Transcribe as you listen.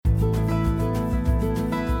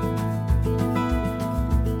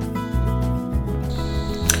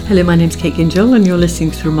Hello, my name's Kate Gingell and you're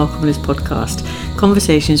listening to the Remarkableness podcast,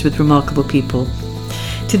 Conversations with Remarkable People.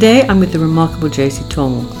 Today I'm with the remarkable Josie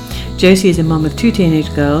Tong. Josie is a mum of 2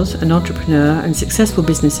 teenage girls, an entrepreneur and successful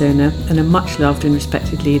business owner, and a much loved and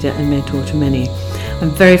respected leader and mentor to many.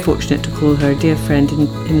 I'm very fortunate to call her a dear friend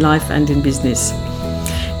in life and in business.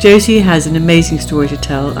 Josie has an amazing story to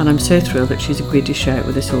tell and I'm so thrilled that she's agreed to share it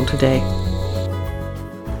with us all today.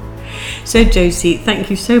 So Josie, thank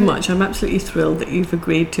you so much. I'm absolutely thrilled that you've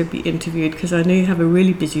agreed to be interviewed because I know you have a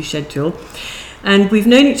really busy schedule. And we've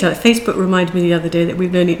known each other. Facebook reminded me the other day that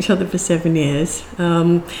we've known each other for 7 years.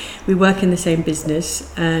 We work in the same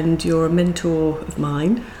business and you're a mentor of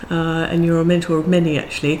mine and you're a mentor of many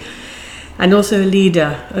actually. And also a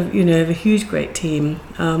leader of a huge, great team.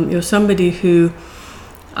 You're somebody who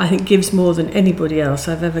I think gives more than anybody else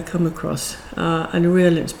I've ever come across, and a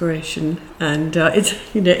real inspiration. And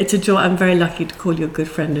it's a joy. I'm very lucky to call you a good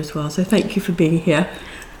friend as well. So thank you for being here.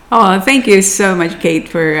 Oh, thank you so much, Kate,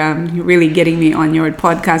 for really getting me on your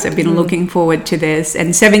podcast. I've been looking forward to this.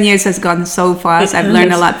 And 7 years has gone so fast. I've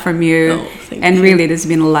learned a lot from you. And really, there's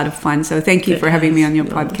been a lot of fun. So thank you for having me on your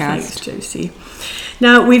podcast. Thanks, Josie.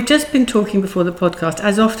 Now, we've just been talking before the podcast,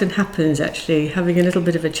 as often happens, actually, having a little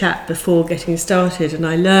bit of a chat before getting started. And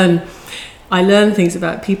I learn things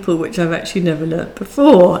about people which I've actually never learnt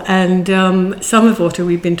before. And some of what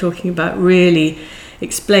we've been talking about really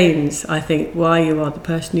explains, I think, why you are the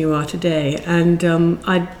person you are today. And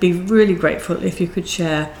I'd be really grateful if you could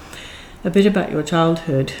share a bit about your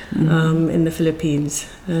childhood in the Philippines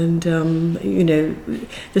and,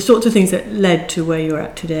 the sorts of things that led to where you're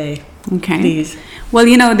at today. Okay. Please. Well,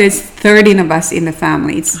 there's 13 of us in the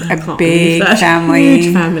family. It's a big family.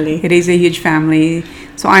 Huge family. It is a huge family.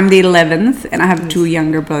 So I'm the 11th and I have 2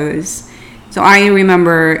 younger brothers. So I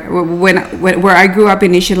remember where I grew up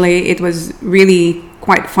initially, it was really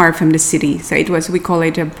quite far from the city. So we call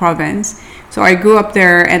it a province. So I grew up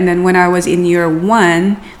there, and then when I was in year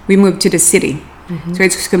 1, we moved to the city. Mm-hmm. So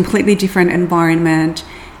it's a completely different environment.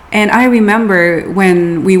 And I remember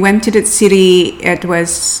when we went to the city, it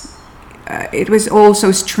was all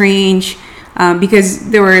so strange because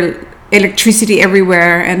there were electricity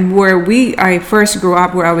everywhere. And where I first grew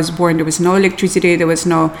up, where I was born, there was no electricity, there was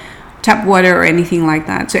no tap water or anything like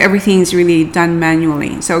that. So everything's really done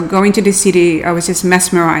manually. So going to the city, I was just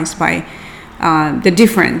mesmerized by the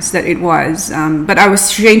difference that it was. But I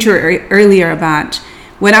was sharing to her earlier about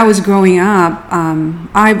when I was growing up,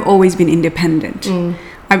 I've always been independent.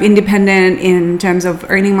 I'm independent in terms of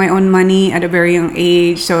earning my own money at a very young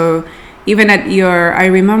age. So even I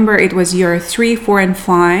remember it was year 3, 4, and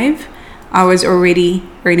 5, I was already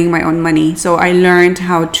earning my own money. So I learned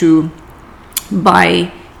how to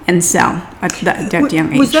buy and sell at that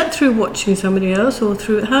young age. Was that through watching somebody else, or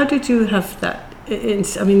how did you have that?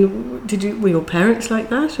 Were your parents like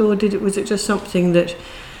that, or was it just something that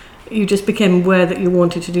you just became aware that you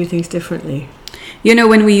wanted to do things differently?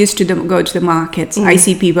 When we used to go to the markets, I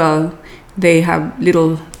see people, they have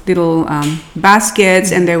little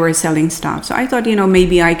baskets and they were selling stuff. So I thought,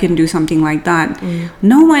 maybe I can do something like that.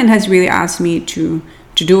 No one has really asked me to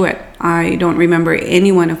do it. I don't remember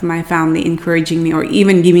anyone of my family encouraging me or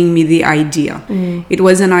even giving me the idea. It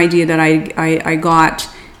was an idea that I got,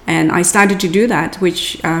 and I started to do that,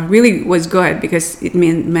 which really was good because it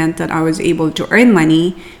meant that I was able to earn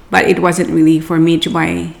money, but it wasn't really for me to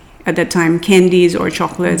buy at that time candies or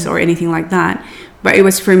chocolates or anything like that. But it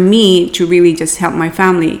was for me to really just help my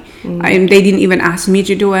family. They didn't even ask me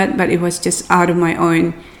to do it, but it was just out of my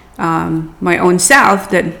own self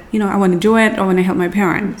that I want to do it. I want to help my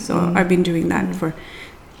parents. So I've been doing that for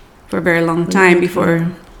a very long time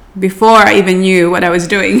before I even knew what I was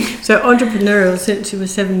doing. So entrepreneurial since you were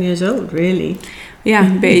 7 years old, really.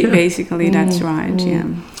 Yeah, basically that's right. Yeah.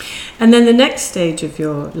 And then the next stage of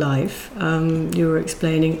your life, you were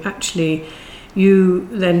explaining, actually, you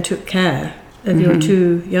then took care of your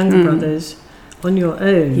 2 younger brothers on your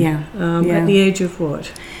own. At the age of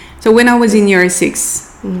what? So when I was in year 6.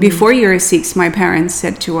 Before year 6, my parents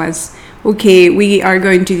said to us, okay, we are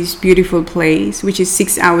going to this beautiful place, which is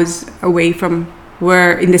 6 hours away from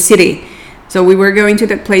where in the city. So we were going to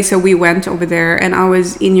that place, so we went over there, and I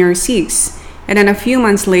was in year 6. And then a few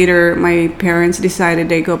months later, my parents decided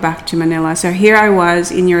they go back to Manila. So here I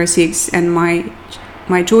was in year 6, and my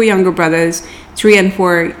 2 younger brothers, 3 and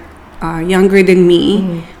 4 younger than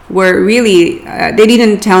me, were really, they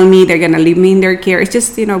didn't tell me they're going to leave me in their care. It's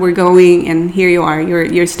just, we're going and here you are,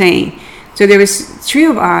 you're staying. So there was 3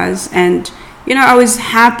 of us, and, I was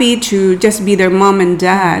happy to just be their mom and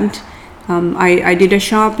dad. I did the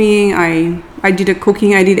shopping, I did the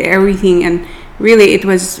cooking, I did everything. And really it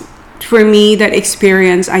was, for me, that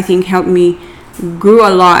experience, I think, helped me grew a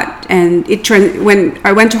lot, and when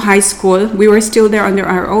I went to high school, we were still there under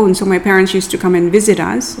our own, so my parents used to come and visit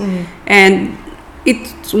us, and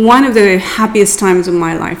it's one of the happiest times of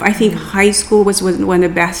my life. I think high school was one of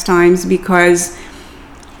the best times because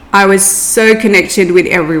I was so connected with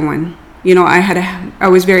everyone. You know, I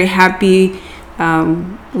was very happy.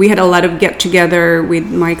 We had a lot of get-together with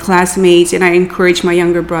my classmates, and I encouraged my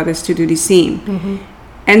younger brothers to do the same.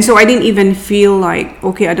 And so I didn't even feel like,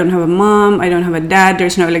 okay, I don't have a mom, I don't have a dad,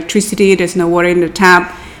 there's no electricity, there's no water in the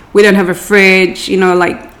tap, we don't have a fridge, you know,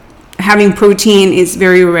 like having protein is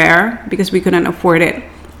very rare because we couldn't afford it.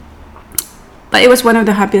 But it was one of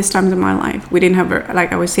the happiest times of my life. We didn't have,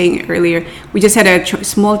 like I was saying earlier, we just had a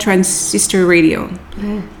small transistor radio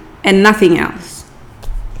and nothing else.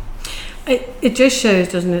 It just shows,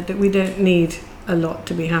 doesn't it, that we don't need a lot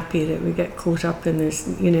to be happy, that we get caught up in this,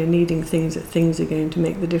 you know, needing things, that things are going to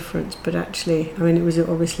make the difference. But actually, I mean, it was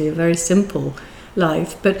obviously a very simple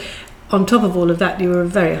life. But on top of all of that, you were a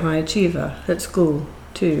very high achiever at school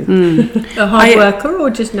too. A hard worker, or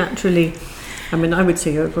just naturally? I mean, I would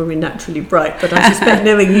say you're probably naturally bright, but I suspect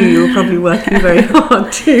knowing you were probably working very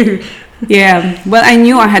hard too. Yeah, well, I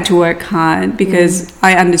knew I had to work hard because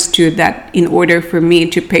I understood that in order for me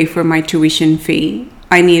to pay for my tuition fee,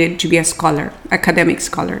 I needed to be a scholar, academic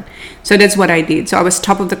scholar. So that's what I did. So I was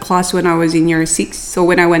top of the class when I was in year 6. So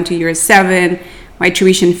when I went to year 7, my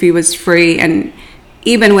tuition fee was free. And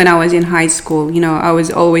even when I was in high school, you know, I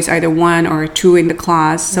was always either 1 or 2 in the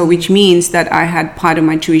class. So which means that I had part of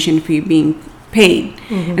my tuition fee being paid.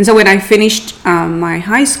 And so when I finished my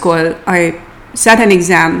high school, I sat an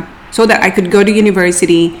exam so that I could go to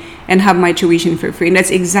university and have my tuition for free. And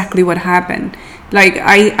that's exactly what happened. Like,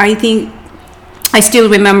 I think I still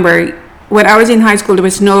remember when I was in high school, there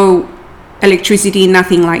was no electricity,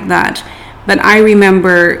 nothing like that. But I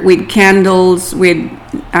remember with candles, with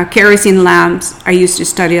kerosene lamps, I used to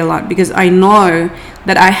study a lot because I know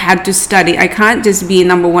that I had to study. I can't just be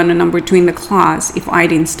number 1 or number 2 in the class if I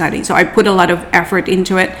didn't study. So I put a lot of effort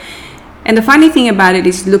into it. And the funny thing about it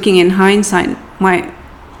is, looking in hindsight,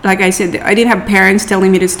 like I said, I didn't have parents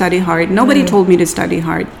telling me to study hard. Nobody told me to study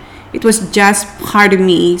hard. It was just part of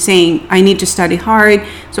me saying, I need to study hard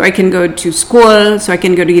so I can go to school, so I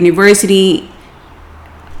can go to university.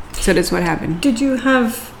 So that's what happened. Did you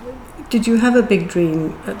have a big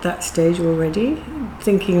dream at that stage already?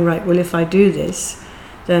 Thinking, right, well, if I do this,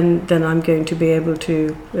 then I'm going to be able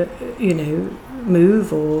to,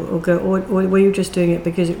 move or go, or were you just doing it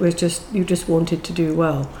because it was just, you just wanted to do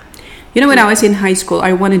well? You know, when I was in high school,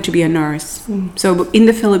 I wanted to be a nurse. So in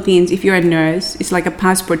the Philippines, if you're a nurse, it's like a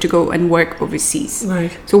passport to go and work overseas.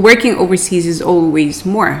 Right. So working overseas is always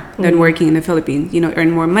more than working in the Philippines. You know,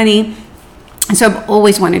 earn more money. So I've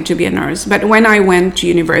always wanted to be a nurse. But when I went to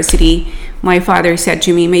university, my father said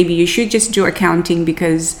to me, maybe you should just do accounting,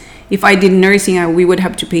 because if I did nursing, we would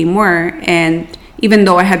have to pay more. And even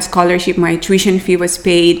though I had scholarship, my tuition fee was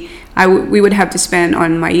paid. We would have to spend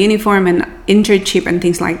on my uniform and internship and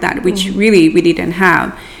things like that, which really we didn't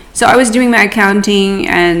have. So I was doing my accounting,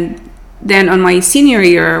 and then on my senior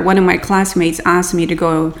year, one of my classmates asked me to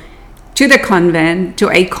go to a convent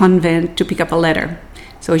to pick up a letter.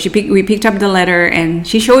 So we picked up the letter, and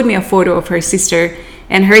she showed me a photo of her sister,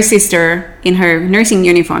 and her sister in her nursing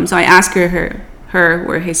uniform. So I asked her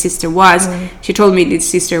where her sister was. She told me this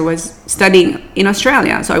sister was studying in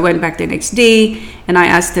Australia. So I went back the next day and I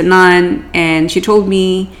asked the nun, and she told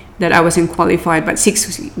me that I wasn't qualified. But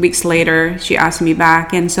 6 weeks later, she asked me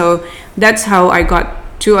back. And so that's how I got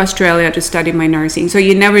to Australia to study my nursing. So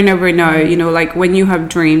you never know, you know, like when you have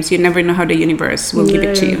dreams, you never know how the universe will give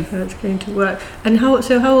it to you. How it's going to work. And how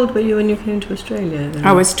old were you when you came to Australia then?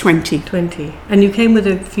 I was 20. 20. And you came with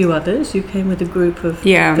a few others? You came with a group of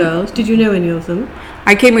girls? Did you know any of them?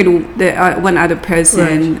 I came with one other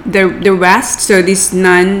person. Right. The rest, so this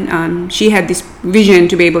nun, she had this vision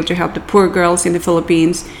to be able to help the poor girls in the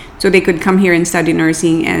Philippines, so they could come here and study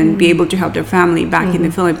nursing and be able to help their family back in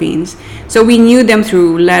the Philippines. So we knew them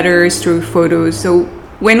through letters, through photos. So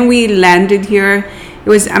when we landed here, it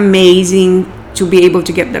was amazing to be able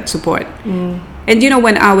to get that support. And you know,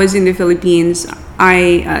 when I was in the Philippines,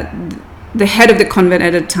 the head of the convent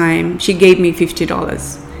at the time, she gave me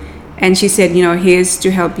 $50. And she said, you know, here's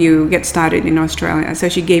to help you get started in Australia. So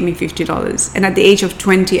she gave me $50. And at the age of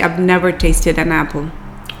 20, I've never tasted an apple.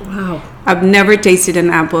 Wow. I've never tasted an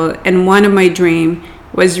apple. And one of my dreams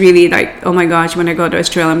was really like, oh my gosh, when I go to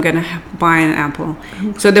Australia, I'm going to buy an apple.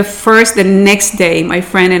 So the next day, my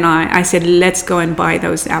friend and I said, let's go and buy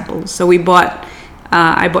those apples. So we bought,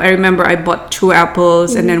 I remember I bought 2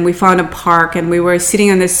 apples, and then we found a park, and we were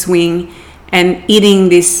sitting on the swing and eating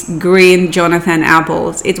these green Jonathan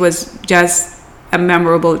apples. It was just a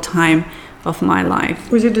memorable time of my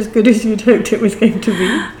life. Was it as good as you'd hoped it was going to be?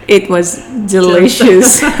 It was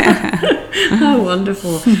delicious. Oh,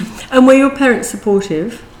 wonderful. And were your parents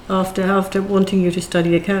supportive after wanting you to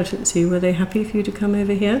study accountancy? Were they happy for you to come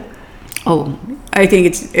over here? Oh, I think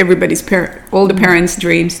it's everybody's all the parents'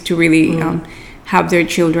 dreams to really have their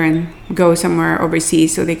children go somewhere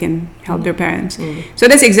overseas so they can help their parents. So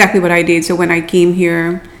that's exactly what I did. So when I came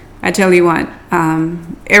here, I tell you what,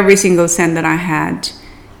 every single cent that I had,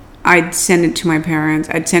 I'd send it to my parents.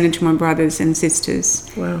 I'd send it to my brothers and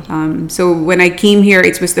sisters. Wow. So when I came here,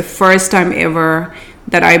 it was the first time ever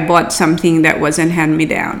that I bought something that wasn't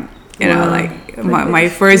hand-me-down. You know, like my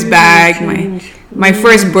first bag, my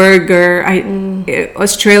first burger.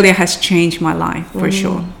 Australia has changed my life for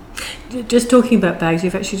sure. Just talking about bags,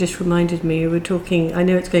 you've actually just reminded me. We were talking. I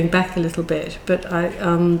know it's going back a little bit, but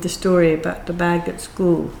the story about the bag at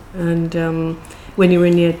school and when you were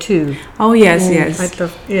in year 2. Oh yes, yes. I'd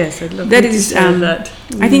love that. You to share that.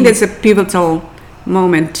 I think that's a pivotal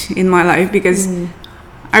moment in my life because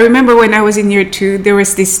I remember when I was in year 2, there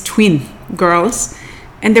was these twin girls.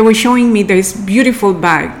 And they were showing me this beautiful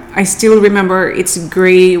bag. I still remember it's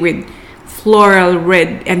gray with floral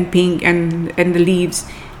red and pink and the leaves.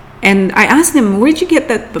 And I asked them, where'd you get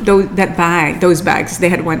that bag, those bags? They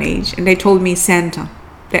had one age. And they told me Santa.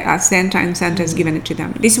 They asked Santa and Santa's given it to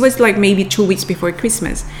them. This was like maybe 2 weeks before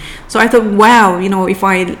Christmas. So I thought, wow, if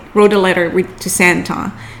I wrote a letter to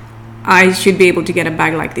Santa, I should be able to get a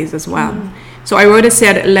bag like this as well. So I wrote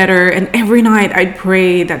a letter and every night I'd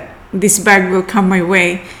pray that this bag will come my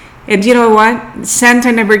way. And you know what? Santa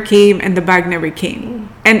never came and the bag never came.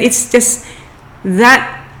 And it's just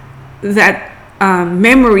that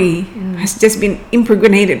memory has just been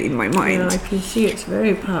impregnated in my mind. Yeah, I can see it's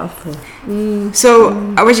very powerful. So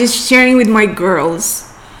I was just sharing with my girls,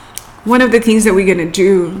 one of the things that we're going to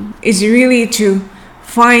do is really to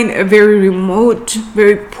find a very remote,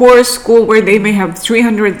 very poor school where they may have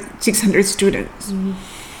 300, 600 students.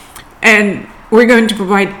 And we're going to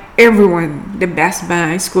provide everyone the best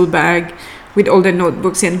bag, school bag, with all the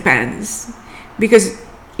notebooks and pens. Because,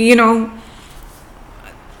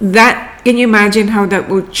 that, can you imagine how that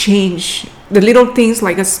will change? The little things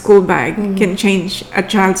like a school bag can change a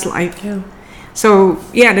child's life. Yeah. So,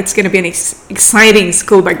 that's going to be an exciting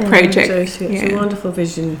school bag project. It's a wonderful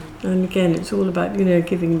vision. And again, it's all about,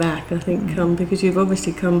 giving back, I think, because you've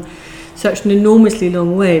obviously come such an enormously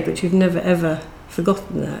long way, but you've never, ever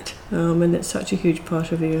forgotten that, and it's such a huge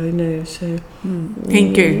part of you, I know. So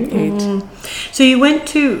thank you. So you went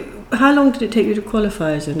to, how long did it take you to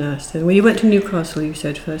qualify as a nurse then? Well, you went to Newcastle, you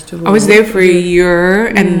said, first of all. I was there for a year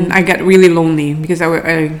and I got really lonely because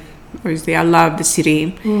I obviously I love the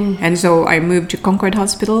city, and so I moved to Concord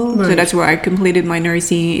Hospital. So that's where I completed my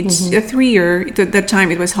nursing. It's a 3-year. At that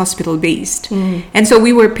time it was hospital based, and so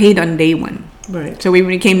we were paid on day one. Right. So when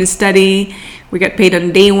we came to study, we got paid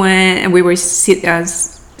on day one, and we were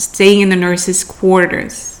staying in the nurses'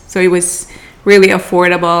 quarters. So it was really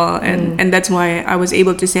affordable, and that's why I was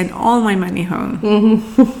able to send all my money home.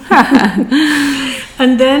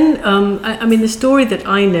 And then, I mean, the story that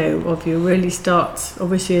I know of you really starts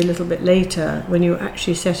obviously a little bit later when you were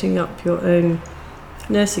actually setting up your own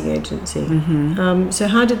nursing agency. So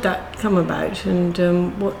how did that come about,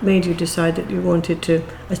 and what made you decide that you wanted to,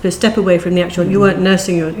 I suppose, step away from the actual, you weren't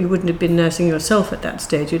nursing, you wouldn't have been nursing yourself at that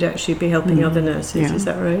stage, you'd actually be helping other nurses, is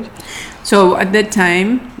that right? So at that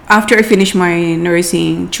time, after I finished my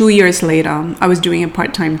nursing, 2 years later, I was doing a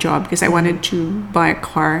part-time job because I wanted to buy a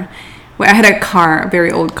car. Well, I had a car, a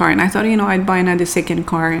very old car, and I thought, I'd buy another second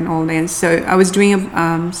car and all that. So I was doing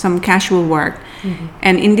some casual work,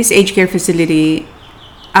 and in this aged care facility,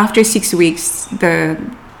 after 6 weeks, the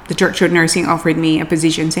director of nursing offered me a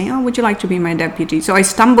position saying, would you like to be my deputy? So I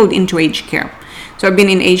stumbled into aged care. So I've been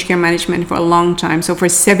in aged care management for a long time. So for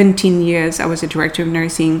 17 years, I was a director of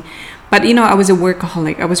nursing. But, I was a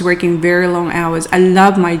workaholic. I was working very long hours. I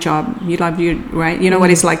love my job. You love your, right? You know what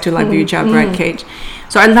it's like to love your job, right, Kate?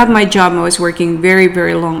 So I love my job. I was working very,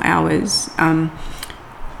 very long hours.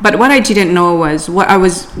 But what I didn't know was I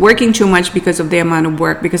was working too much because of the amount of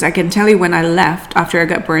work. Because I can tell you when I left, after I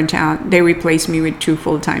got burnt out, they replaced me with 2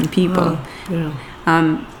 full-time people.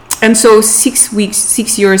 And so 6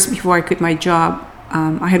 years before I quit my job,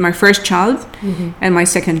 I had my first child and my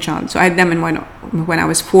second child. So I had them when I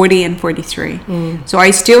was 40 and 43. So I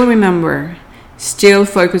still remember, still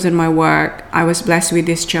focused on my work. I was blessed with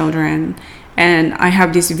these children. And I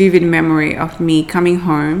have this vivid memory of me coming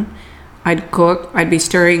home. I'd cook, I'd be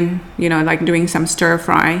stirring, like doing some stir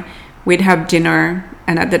fry. We'd have dinner.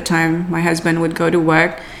 And at that time, my husband would go to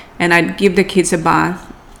work. And I'd give the kids a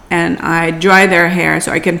bath. And I'd dry their hair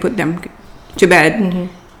so I can put them to bed,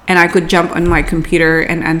 and I could jump on my computer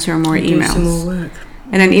and answer more emails. Do some more work.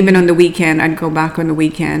 And then even on the weekend, I'd go back on the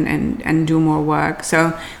weekend and do more work.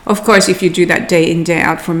 So, of course, if you do that day in, day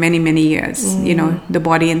out for many, many years, you know, the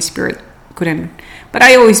body and spirit couldn't. But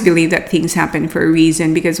I always believe that things happen for a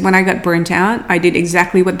reason, because when I got burnt out, I did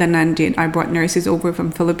exactly what the nun did. I brought nurses over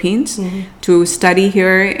from Philippines to study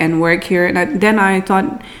here and work here. And then I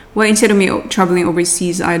thought, well, instead of me traveling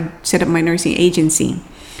overseas, I'd set up my nursing agency.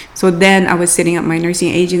 So then I was setting up my nursing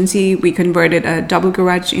agency. We converted a double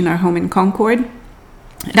garage in our home in Concord.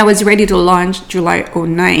 And I was ready to launch July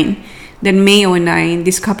 09. Then May 09,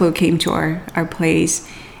 this couple came to our place,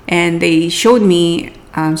 and they showed me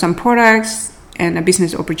some products and a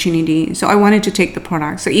business opportunity. So I wanted to take the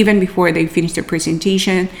products. So even before they finished their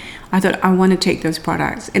presentation, I thought, I want to take those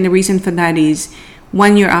products. And the reason for that is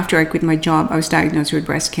 1 year after I quit my job, I was diagnosed with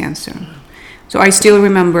breast cancer. So I still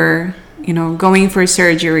remember, you know, going for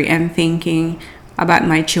surgery and thinking about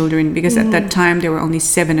my children, because at that time they were only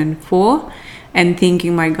 7 and 4. And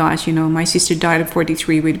thinking, my gosh, you know, my sister died at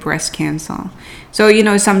 43 with breast cancer. So, you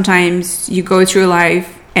know, sometimes you go through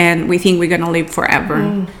life and we think we're going to live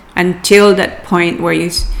forever until that point where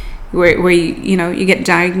you know, you get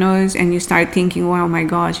diagnosed and you start thinking, wow, my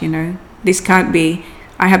gosh, you know, this can't be.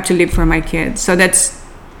 I have to live for my kids. So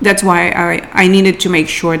that's why I needed to make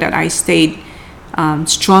sure that I stayed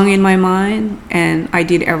strong in my mind, and I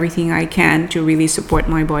did everything I can to really support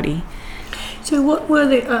my body. So what were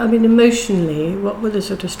emotionally, what were the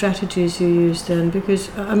sort of strategies you used then?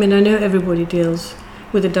 Because, I mean, I know everybody deals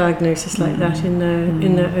with a diagnosis like that in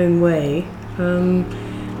their own way.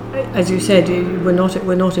 As you said, we're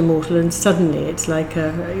not immortal, and suddenly it's like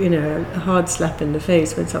a hard slap in the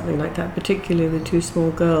face when something like that, particularly with two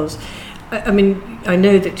small girls. I mean, I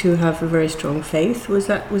know that you have a very strong faith. Was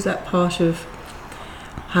that part of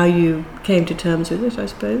how you came to terms with it, I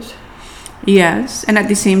suppose? Yes, and at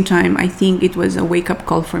the same time, I think it was a wake-up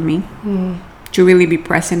call for me to really be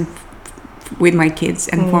present with my kids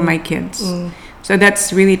and for my kids. So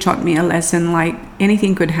that's really taught me a lesson, like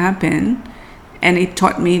anything could happen, and it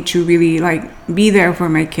taught me to really like be there for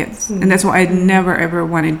my kids. And that's why I never ever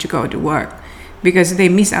wanted to go to work, because they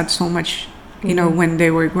miss out so much, you know, when they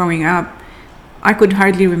were growing up. I could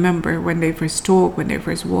hardly remember when they first talk, when they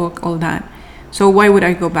first walk, all that. So why would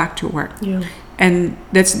I go back to work? Yeah. And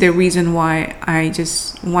that's the reason why I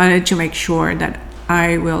just wanted to make sure that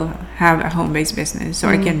I will have a home-based business, so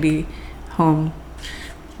I can be home,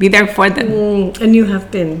 be there for them. And you have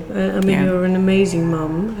been. You're an amazing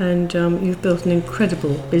mum, and you've built an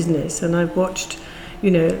incredible business. And I've watched, you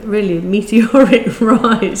know, really meteoric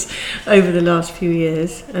rise over the last few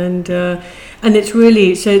years. And it's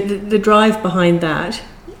really, so the drive behind that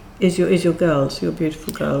is your girls, your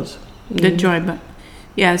beautiful girls. The drive,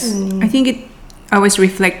 yes. I think I was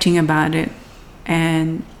reflecting about it,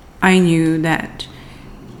 and I knew that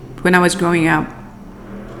when I was growing up,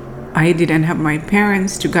 I didn't have my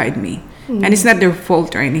parents to guide me. And it's not their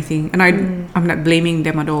fault or anything. And I'm not blaming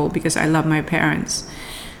them at all, because I love my parents.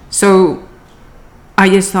 So I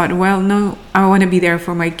just thought, well, no, I want to be there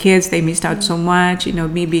for my kids. They missed out so much. You know,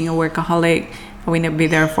 me being a workaholic, I want to be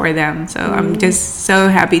there for them. So I'm just so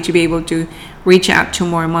happy to be able to reach out to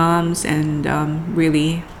more moms and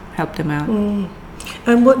really help them out.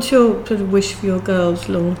 And what's your sort of wish for your girls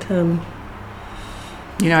long term?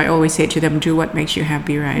 You know, I always say to them, do what makes you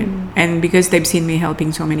happy, right? And because they've seen me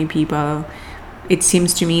helping so many people, it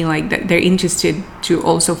seems to me like that they're interested to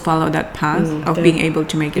also follow that path of being able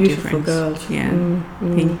to make a difference. Girls. Yeah.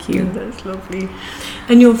 Thank you. That's lovely.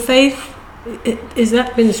 And your faith, has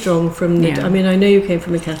that been strong from the... I mean, I know you came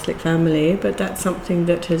from a Catholic family, but that's something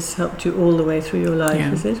that has helped you all the way through your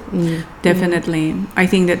life, is it? Definitely. I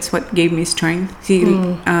think that's what gave me strength. See,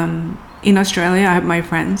 in Australia, I have my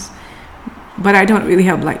friends, but I don't really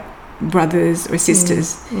have like brothers or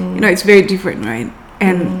sisters. You know, it's very different, right?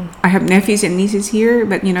 And I have nephews and nieces here,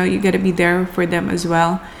 but you know, you got to be there for them as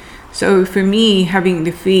well. So for me, having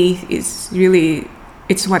the faith is really,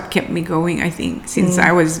 it's what kept me going, I think, since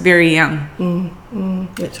I was very young.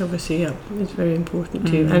 It's obviously, it's very important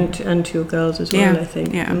to you and to your girls as well, I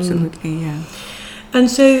think. Yeah, absolutely, yeah. And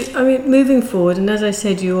so, I mean, moving forward, and as I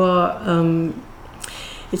said, you are,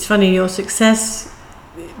 it's funny, your success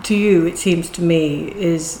to you, it seems to me,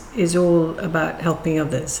 is all about helping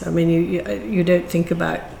others. I mean, you don't think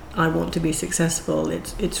about, I want to be successful.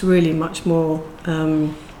 It's really much more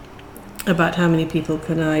about how many people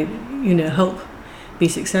can I, you know, help be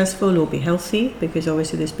successful or be healthy, because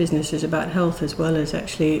obviously this business is about health as well as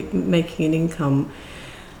actually making an income.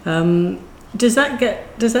 Does that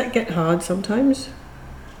get hard sometimes?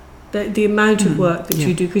 The amount of work that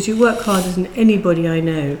you do, because you work harder than anybody I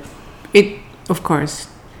know. Of course,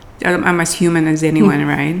 I'm as human as anyone,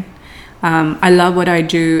 right? I love what I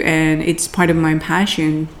do, and it's part of my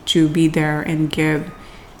passion to be there and give.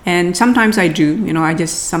 And sometimes I do,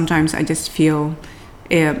 sometimes I just feel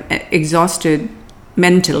exhausted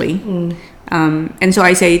mentally. And so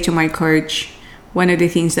I say to my coach, one of the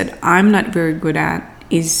things that I'm not very good at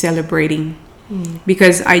is celebrating.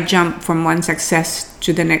 Because I jump from one success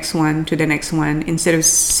to the next one, instead of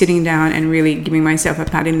sitting down and really giving myself a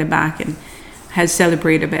pat in the back and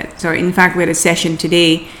celebrate a bit. So in fact, we had a session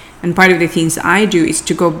today, and part of the things I do is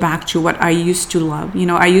to go back to what I used to love.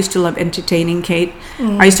 I used to love entertaining, Kate.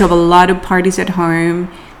 I used to have a lot of parties at home.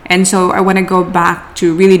 And so I want to go back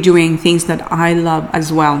to really doing things that I love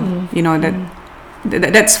as well.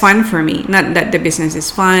 That's fun for me. Not that the business is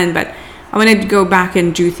fun, but I want to go back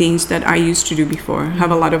and do things that I used to do before.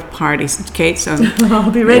 Have a lot of parties, Kate. So I'll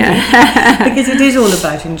be ready. Because it is all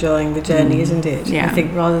about enjoying the journey, isn't it? I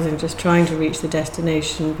think rather than just trying to reach the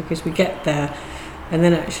destination, because we get there, and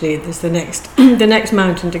then actually there's the next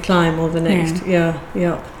mountain to climb, or the next.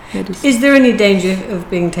 Is there any danger of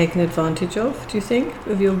being taken advantage of? Do you think,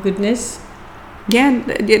 of your goodness? Yeah,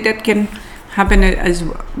 that can happen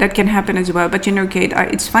as well. But Kate,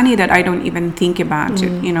 it's funny that I don't even think about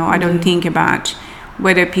it. I don't think about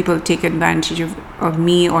whether people take advantage of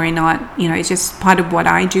me or not. It's just part of what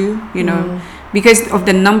I do. Because of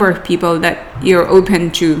the number of people that you're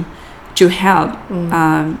open to help.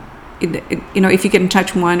 If you can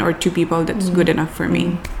touch one or two people, that's good enough for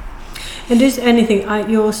me. And is anything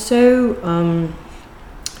you're so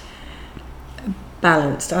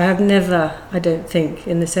balanced. I have never, I don't think,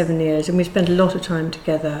 in the 7 years, and we spent a lot of time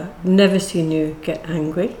together, never seen you get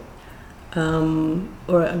angry,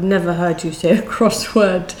 or I've never heard you say a cross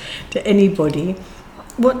word to anybody.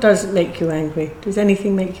 What does make you angry? Does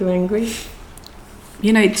anything make you angry?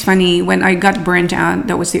 It's funny, when I got burnt out,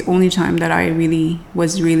 that was the only time that I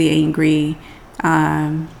was really angry.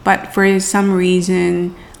 But for some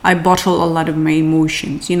reason, I bottle a lot of my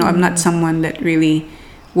emotions. I'm not someone that really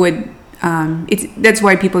would... that's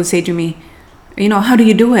why people say to me, how do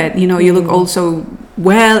you do it? You look also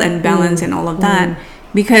well and balanced and all of that,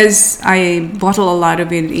 because I bottle a lot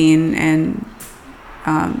of it in, and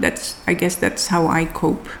I guess that's how I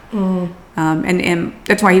cope. And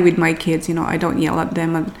that's why with my kids, I don't yell at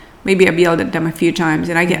them. Maybe I've yelled at them a few times,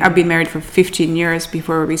 and I've been married for 15 years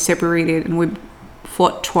before we separated, and we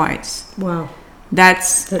fought twice. Wow.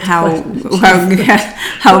 That's how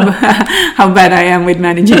bad I am with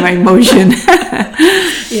managing my emotion.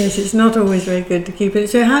 Yes, it's not always very good to keep it.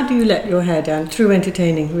 So how do you let your hair down? Through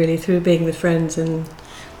entertaining, really, through being with friends. And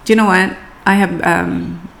do you know what? I have,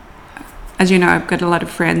 as you know, I've got a lot of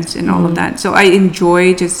friends and all of that. So I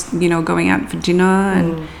enjoy just, going out for dinner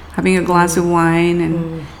and having a glass of wine.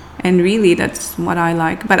 And really, that's what I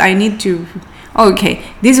like. But I need to... Okay,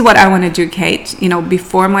 this is what I want to do, Kate.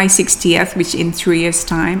 Before my 60th, which in 3 years'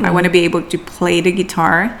 time, I want to be able to play the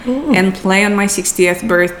guitar and play on my 60th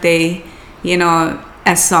birthday,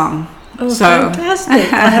 a song. Oh, so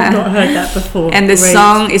fantastic. I have not heard that before. And the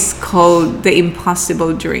song is called The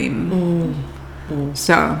Impossible Dream.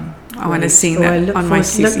 So I want to sing that on my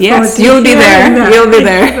 60th. Yes, you'll be there. You'll be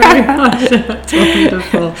there. Very much. That's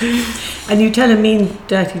wonderful. And you tell a mean,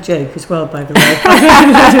 dirty joke as well, by the way. A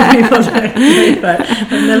lot of people don't know, but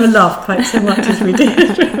I've never laughed quite so much as we did.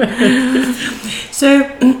 So,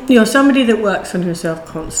 you're somebody that works on yourself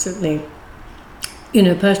constantly.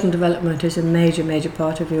 Personal development is a major, major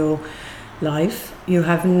part of your life. You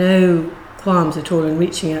have no qualms at all in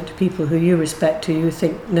reaching out to people who you respect, who you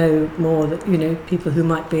think know more, that people who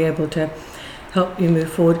might be able to help you move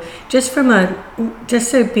forward. Just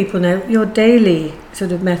so people know, your daily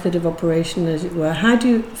sort of method of operation, as it were, how do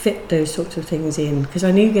you fit those sorts of things in? Because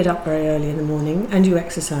I know you get up very early in the morning and you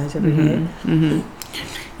exercise every day.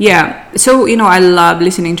 Yeah, so I love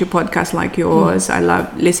listening to podcasts like yours. I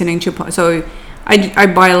love listening to so I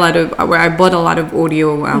bought a lot of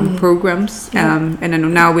audio programs, and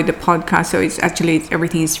then now with the podcast, so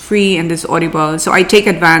everything is free and there's Audible, so I take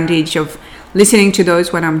advantage of listening to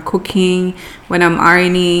those when I'm cooking, when I'm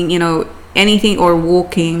ironing, anything, or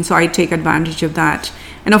walking. So I take advantage of that.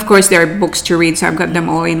 And of course, there are books to read. So I've got them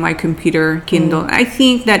all in my computer, Kindle. I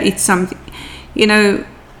think that it's something,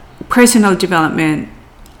 personal development,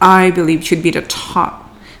 I believe, should be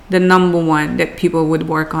the number one that people would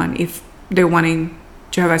work on if they're wanting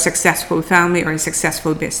to have a successful family or a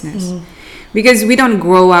successful business. Because we don't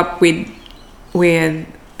grow up with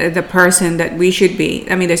the person that we should be.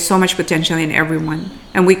 I mean, there's so much potential in everyone,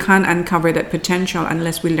 and we can't uncover that potential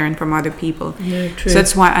unless we learn from other people. Yeah, true. So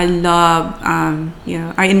that's why I love,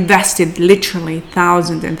 I invested literally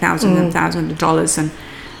thousands and thousands and thousands of dollars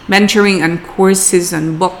mentoring and courses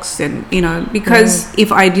and books, and because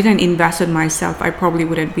if I didn't invest in myself, I probably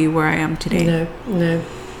wouldn't be where I am today. No.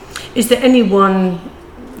 Is there any one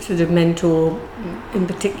sort of mentor in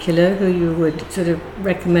particular who you would sort of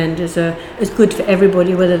recommend as good for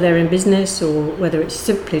everybody, whether they're in business or whether it's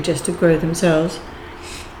simply just to grow themselves?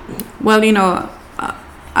 Well,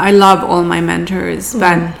 I love all my mentors,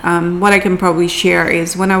 but what I can probably share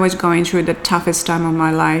is when I was going through the toughest time of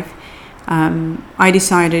my life, I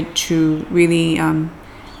decided to really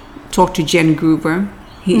talk to Jen Groover.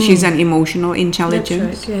 She's an emotional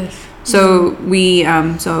intelligence. That's right, yes. So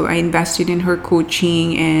so I invested in her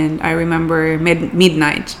coaching, and I remember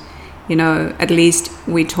midnight. At least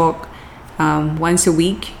we talk once a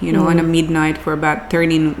week. On a midnight for about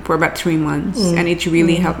 3 months, and it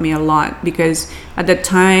really helped me a lot, because at that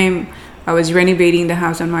time I was renovating the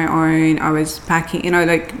house on my own. I was packing,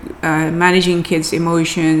 managing kids'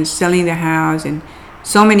 emotions, selling the house, and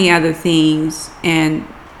so many other things, and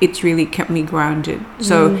it really kept me grounded.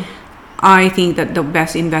 So I think that the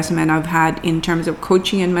best investment I've had in terms of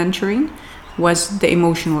coaching and mentoring was the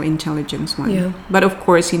emotional intelligence one. Yeah. But of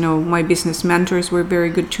course, my business mentors were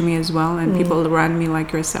very good to me as well, and people around me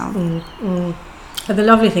like yourself. And the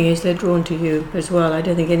lovely thing is they're drawn to you as well. I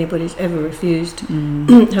don't think anybody's ever refused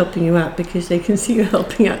helping you out, because they can see you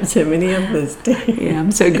helping out so many others. Yeah,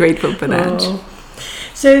 I'm so grateful for that.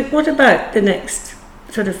 So what about the next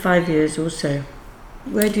sort of 5 years or so?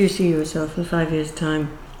 Where do you see yourself in 5 years'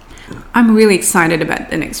 time? I'm really excited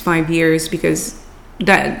about the next 5 years, because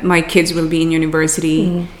that my kids will be in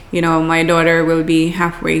university. My daughter will be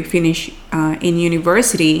halfway finished in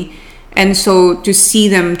university. And so to see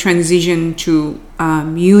them transition to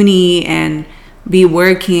uni and be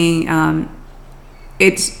working, I'm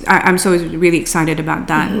so really excited about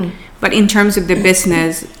that. But in terms of the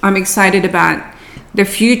business, I'm excited about the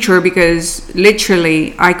future, because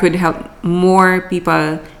literally I could help more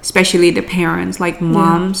people, especially the parents, like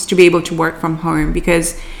moms, to be able to work from home,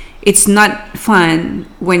 because it's not fun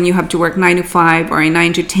when you have to work 9 to 5 or a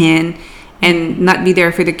 9 to 10 and not be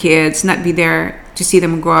there for the kids, not be there to see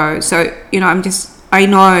them grow. So, I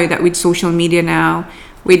know that with social media now,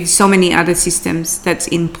 with so many other systems that's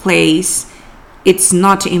in place, it's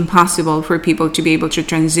not impossible for people to be able to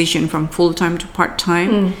transition from full-time to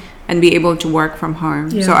part-time and be able to work from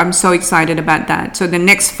home. Yeah. So I'm so excited about that. So the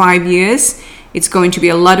next 5 years, it's going to be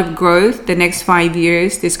a lot of growth. The next 5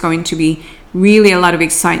 years, there's going to be really a lot of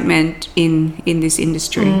excitement in this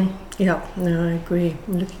industry. Yeah, no, I agree.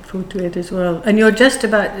 I'm looking forward to it as well. And you're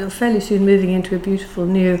fairly soon moving into a beautiful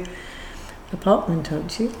new apartment,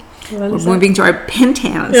 aren't you? We're moving to our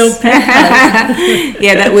penthouse. Your penthouse.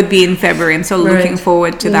 Yeah, that would be in February. I'm so looking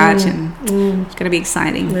forward to that, and it's going to be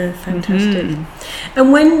exciting. Yeah, fantastic.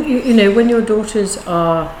 And when when your daughters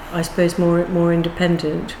are, I suppose, more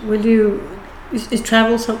independent, will you? Is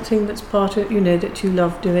travel something that's part of that you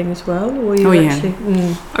love doing as well, or you actually?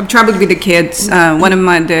 I've traveled with the kids. One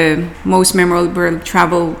of the most memorable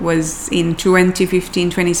travel was in 2015,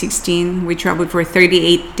 2016. We traveled for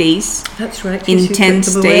 38 days. That's right. In 10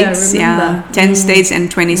 states, 10 states and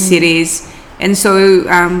 20 cities. And so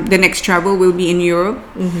the next travel will be in Europe.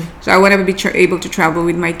 So I want to be able to travel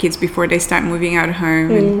with my kids before they start moving out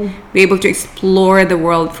home and be able to explore the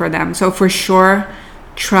world for them. So for sure,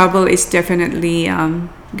 travel is definitely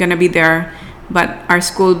gonna be there, but our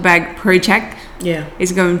school bag project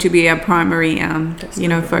is going to be a primary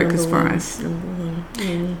focus for us.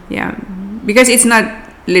 Yeah, because it's not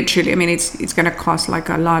literally. I mean, it's gonna cost like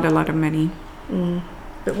a lot of money.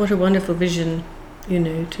 But what a wonderful vision,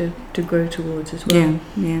 to grow towards as well.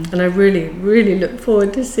 Yeah. And I really, really look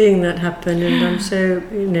forward to seeing that happen. And I'm so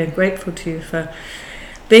grateful to you for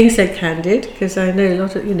being so candid, because I know a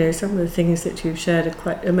lot of some of the things that you've shared are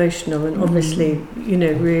quite emotional, and obviously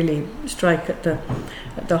really strike at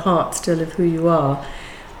the heart still of who you are.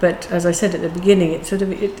 But as I said at the beginning, it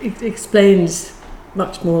it explains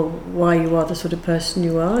much more why you are the sort of person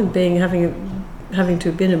you are, and having to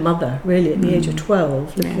have been a mother really at the age of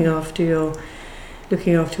 12, looking after your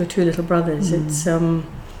 2 little brothers. It's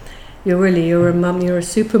you're a mum. You're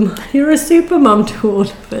a super mum to all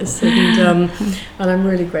of us, and I'm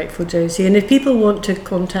really grateful, Josie. And if people want to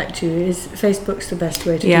contact you, is Facebook's the best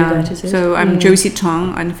way to do that? Is it? So I'm Josie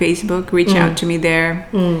Tong on Facebook. Reach out to me there.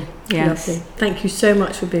 Yes. Lovely. Thank you so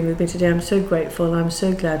much for being with me today. I'm so grateful. I'm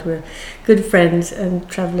so glad we're good friends and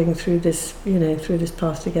travelling through this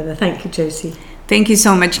path together. Thank you, Josie. Thank you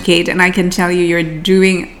so much, Kate. And I can tell you're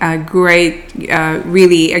doing a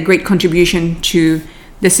really a great contribution to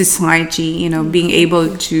the society, being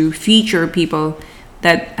able to feature people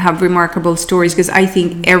that have remarkable stories, because I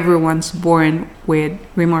think everyone's born with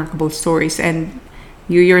remarkable stories, and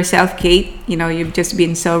you yourself, Kate, you've just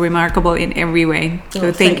been so remarkable in every way.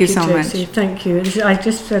 So thank you so Josie. much. Thank you. I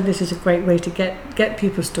just said this is a great way to get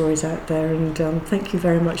people's stories out there, and thank you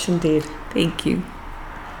very much indeed. Thank you.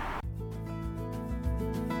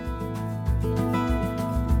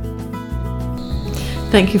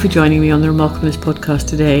 Thank you for joining me on the Remarkableness podcast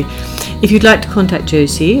today. If you'd like to contact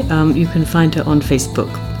Josie, you can find her on Facebook.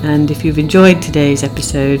 And if you've enjoyed today's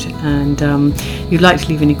episode and you'd like to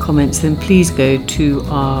leave any comments, then please go to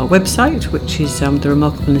our website, which is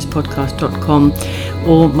theremarkablenesspodcast.com,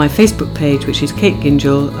 or my Facebook page, which is Kate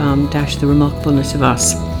Gingell The Remarkableness of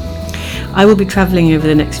Us. I will be travelling over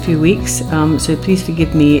the next few weeks, so please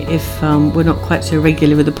forgive me if we're not quite so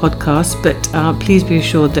regular with the podcast, but please be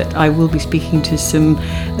assured that I will be speaking to some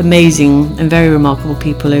amazing and very remarkable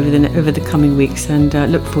people over the coming weeks, and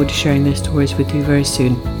look forward to sharing their stories with you very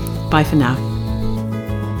soon. Bye for now.